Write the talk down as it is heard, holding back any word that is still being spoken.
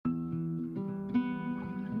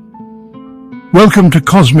Welcome to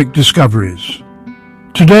Cosmic Discoveries.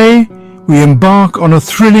 Today, we embark on a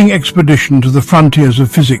thrilling expedition to the frontiers of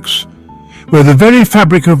physics, where the very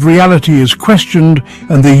fabric of reality is questioned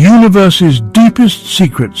and the universe's deepest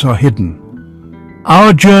secrets are hidden.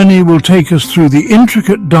 Our journey will take us through the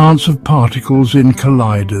intricate dance of particles in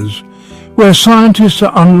colliders, where scientists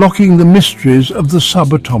are unlocking the mysteries of the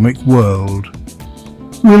subatomic world.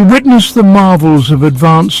 We'll witness the marvels of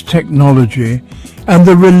advanced technology and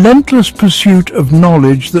the relentless pursuit of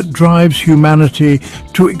knowledge that drives humanity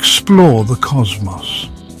to explore the cosmos.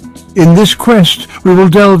 In this quest, we will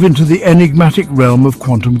delve into the enigmatic realm of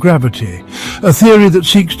quantum gravity, a theory that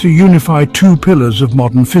seeks to unify two pillars of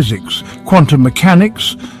modern physics: quantum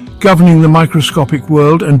mechanics, governing the microscopic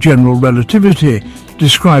world, and general relativity,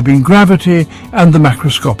 describing gravity and the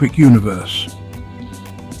macroscopic universe.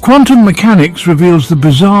 Quantum mechanics reveals the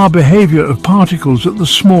bizarre behavior of particles at the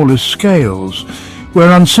smallest scales,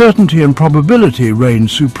 where uncertainty and probability reign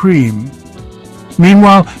supreme.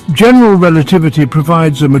 Meanwhile, general relativity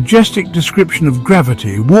provides a majestic description of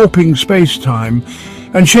gravity, warping space-time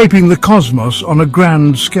and shaping the cosmos on a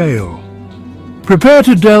grand scale. Prepare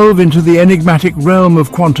to delve into the enigmatic realm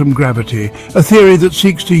of quantum gravity, a theory that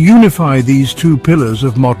seeks to unify these two pillars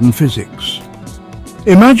of modern physics.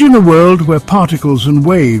 Imagine a world where particles and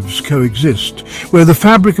waves coexist, where the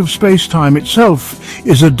fabric of space-time itself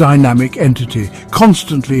is a dynamic entity,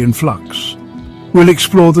 constantly in flux. We'll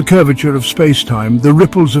explore the curvature of space-time, the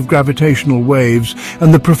ripples of gravitational waves,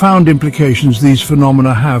 and the profound implications these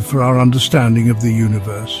phenomena have for our understanding of the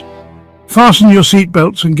universe. Fasten your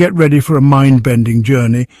seatbelts and get ready for a mind-bending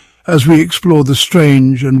journey as we explore the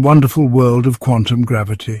strange and wonderful world of quantum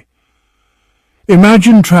gravity.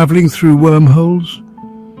 Imagine traveling through wormholes,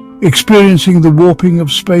 experiencing the warping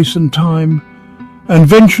of space and time, and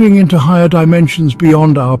venturing into higher dimensions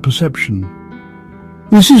beyond our perception.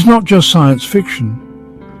 This is not just science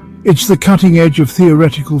fiction, it's the cutting edge of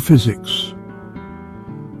theoretical physics.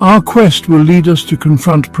 Our quest will lead us to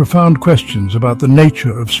confront profound questions about the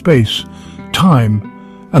nature of space,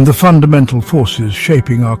 time, and the fundamental forces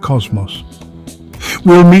shaping our cosmos.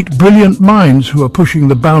 We'll meet brilliant minds who are pushing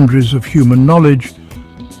the boundaries of human knowledge,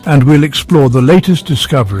 and we'll explore the latest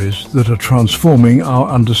discoveries that are transforming our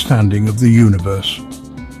understanding of the universe.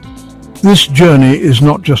 This journey is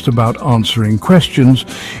not just about answering questions,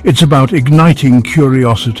 it's about igniting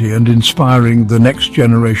curiosity and inspiring the next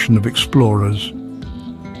generation of explorers.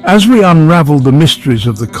 As we unravel the mysteries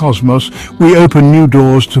of the cosmos, we open new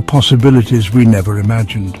doors to possibilities we never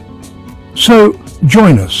imagined. So,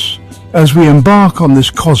 join us as we embark on this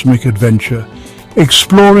cosmic adventure,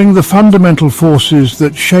 exploring the fundamental forces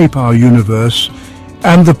that shape our universe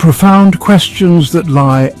and the profound questions that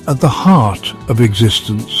lie at the heart of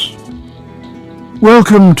existence.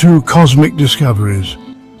 Welcome to Cosmic Discoveries,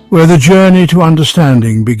 where the journey to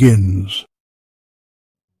understanding begins.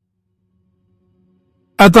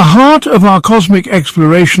 At the heart of our cosmic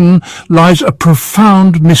exploration lies a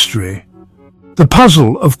profound mystery: the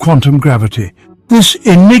puzzle of quantum gravity. This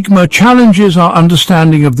enigma challenges our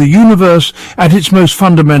understanding of the universe at its most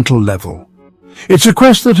fundamental level. It's a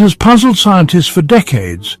quest that has puzzled scientists for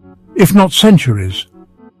decades, if not centuries.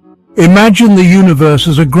 Imagine the universe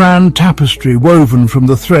as a grand tapestry woven from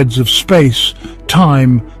the threads of space,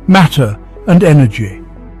 time, matter, and energy.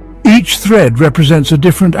 Each thread represents a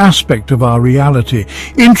different aspect of our reality,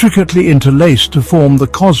 intricately interlaced to form the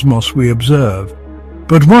cosmos we observe.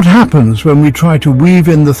 But what happens when we try to weave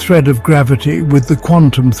in the thread of gravity with the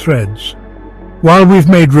quantum threads? While we've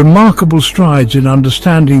made remarkable strides in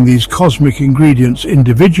understanding these cosmic ingredients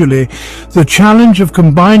individually, the challenge of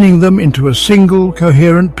combining them into a single,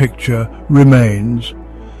 coherent picture remains.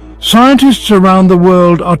 Scientists around the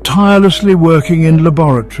world are tirelessly working in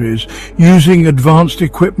laboratories, using advanced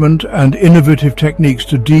equipment and innovative techniques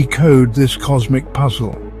to decode this cosmic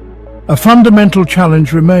puzzle. A fundamental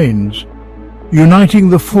challenge remains: uniting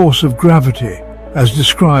the force of gravity, as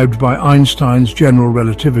described by Einstein's general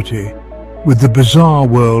relativity, with the bizarre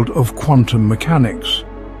world of quantum mechanics.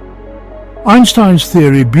 Einstein's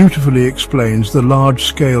theory beautifully explains the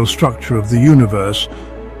large-scale structure of the universe,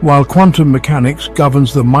 while quantum mechanics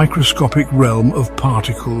governs the microscopic realm of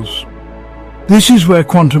particles. This is where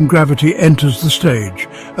quantum gravity enters the stage,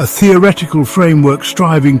 a theoretical framework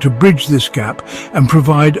striving to bridge this gap and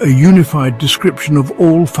provide a unified description of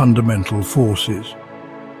all fundamental forces.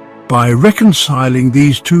 By reconciling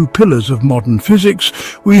these two pillars of modern physics,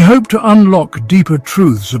 we hope to unlock deeper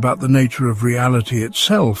truths about the nature of reality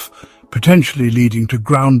itself, potentially leading to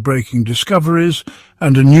groundbreaking discoveries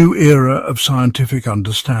and a new era of scientific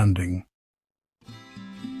understanding.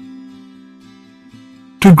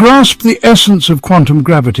 To grasp the essence of quantum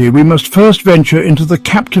gravity, we must first venture into the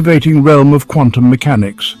captivating realm of quantum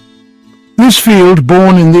mechanics. This field,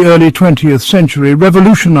 born in the early 20th century,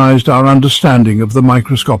 revolutionized our understanding of the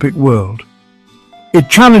microscopic world. It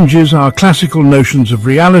challenges our classical notions of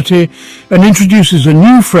reality and introduces a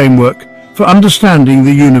new framework for understanding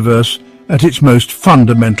the universe at its most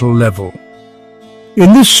fundamental level.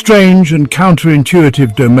 In this strange and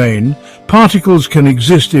counterintuitive domain, particles can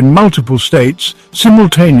exist in multiple states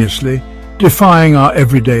simultaneously, defying our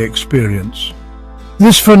everyday experience.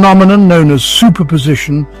 This phenomenon, known as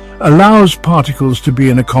superposition, allows particles to be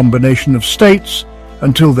in a combination of states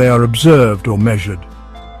until they are observed or measured.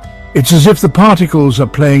 It's as if the particles are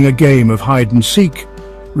playing a game of hide and seek,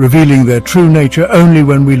 revealing their true nature only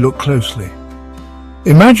when we look closely.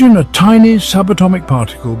 Imagine a tiny subatomic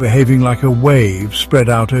particle behaving like a wave spread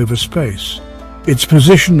out over space, its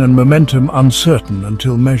position and momentum uncertain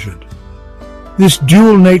until measured. This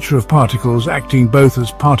dual nature of particles, acting both as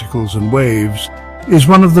particles and waves, is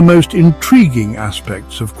one of the most intriguing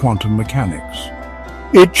aspects of quantum mechanics.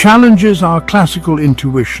 It challenges our classical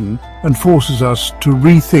intuition and forces us to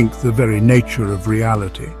rethink the very nature of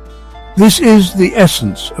reality. This is the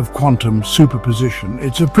essence of quantum superposition.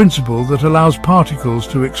 It's a principle that allows particles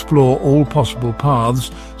to explore all possible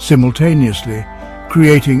paths simultaneously,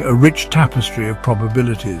 creating a rich tapestry of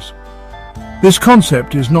probabilities. This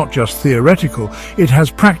concept is not just theoretical, it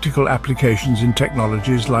has practical applications in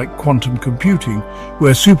technologies like quantum computing,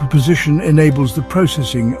 where superposition enables the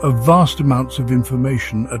processing of vast amounts of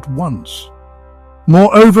information at once.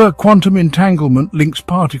 Moreover, quantum entanglement links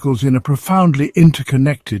particles in a profoundly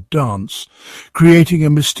interconnected dance, creating a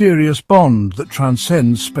mysterious bond that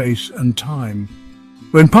transcends space and time.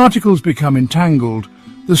 When particles become entangled,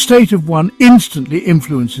 the state of one instantly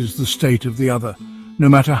influences the state of the other, no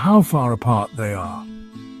matter how far apart they are.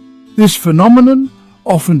 This phenomenon,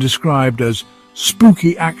 often described as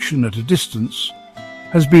spooky action at a distance,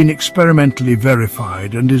 has been experimentally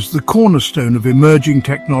verified and is the cornerstone of emerging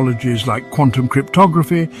technologies like quantum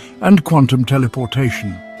cryptography and quantum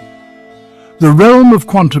teleportation. The realm of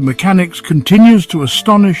quantum mechanics continues to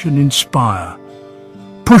astonish and inspire,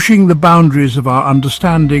 pushing the boundaries of our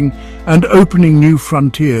understanding and opening new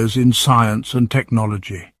frontiers in science and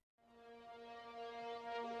technology.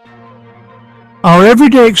 Our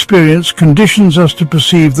everyday experience conditions us to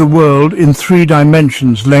perceive the world in 3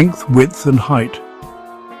 dimensions: length, width, and height.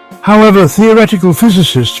 However, theoretical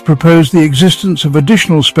physicists propose the existence of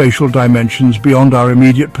additional spatial dimensions beyond our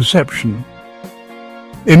immediate perception.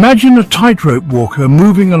 Imagine a tightrope walker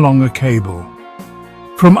moving along a cable.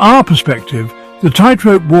 From our perspective, the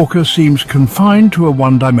tightrope walker seems confined to a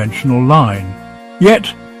one-dimensional line.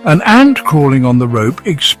 Yet, an ant crawling on the rope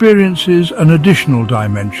experiences an additional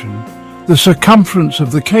dimension, the circumference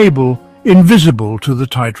of the cable invisible to the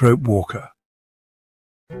tightrope walker.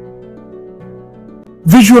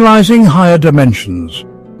 Visualizing higher dimensions.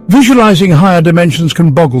 Visualizing higher dimensions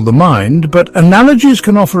can boggle the mind, but analogies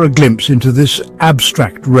can offer a glimpse into this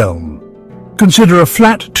abstract realm. Consider a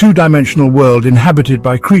flat, 2-dimensional world inhabited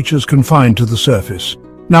by creatures confined to the surface.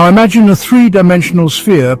 Now imagine a 3-dimensional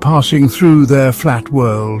sphere passing through their flat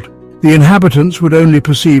world. The inhabitants would only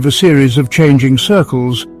perceive a series of changing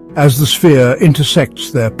circles as the sphere intersects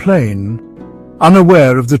their plane,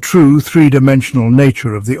 unaware of the true 3-dimensional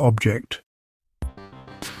nature of the object.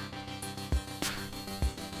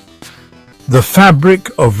 The fabric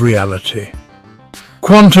of reality.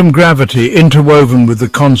 Quantum gravity, interwoven with the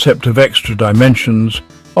concept of extra dimensions,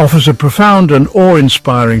 offers a profound and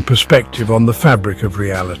awe-inspiring perspective on the fabric of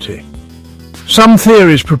reality. Some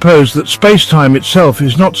theories propose that space-time itself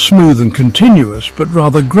is not smooth and continuous, but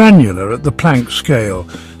rather granular at the Planck scale,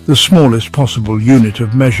 the smallest possible unit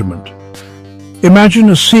of measurement. Imagine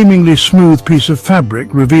a seemingly smooth piece of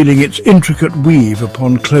fabric revealing its intricate weave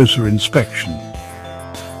upon closer inspection.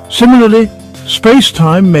 Similarly,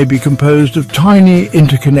 space-time may be composed of tiny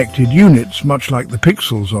interconnected units, much like the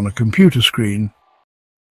pixels on a computer screen.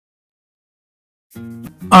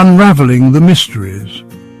 Unraveling the mysteries.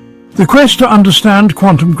 The quest to understand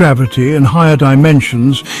quantum gravity and higher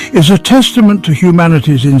dimensions is a testament to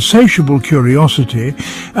humanity's insatiable curiosity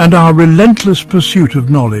and our relentless pursuit of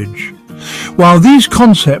knowledge. While these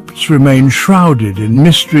concepts remain shrouded in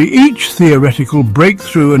mystery, each theoretical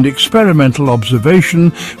breakthrough and experimental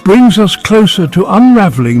observation brings us closer to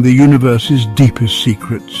unraveling the universe's deepest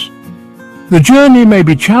secrets. The journey may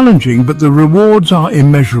be challenging, but the rewards are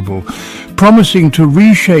immeasurable, promising to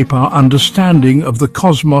reshape our understanding of the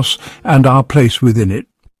cosmos and our place within it.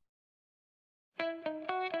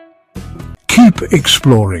 Keep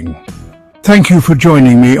exploring. Thank you for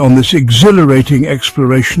joining me on this exhilarating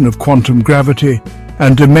exploration of quantum gravity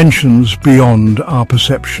and dimensions beyond our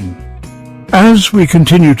perception. As we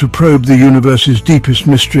continue to probe the universe's deepest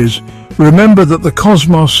mysteries, remember that the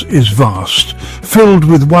cosmos is vast, filled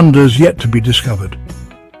with wonders yet to be discovered.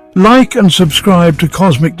 Like and subscribe to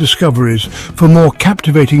Cosmic Discoveries for more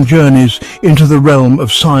captivating journeys into the realm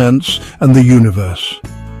of science and the universe.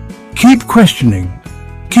 Keep questioning,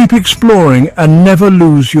 keep exploring, and never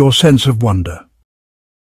lose your sense of wonder.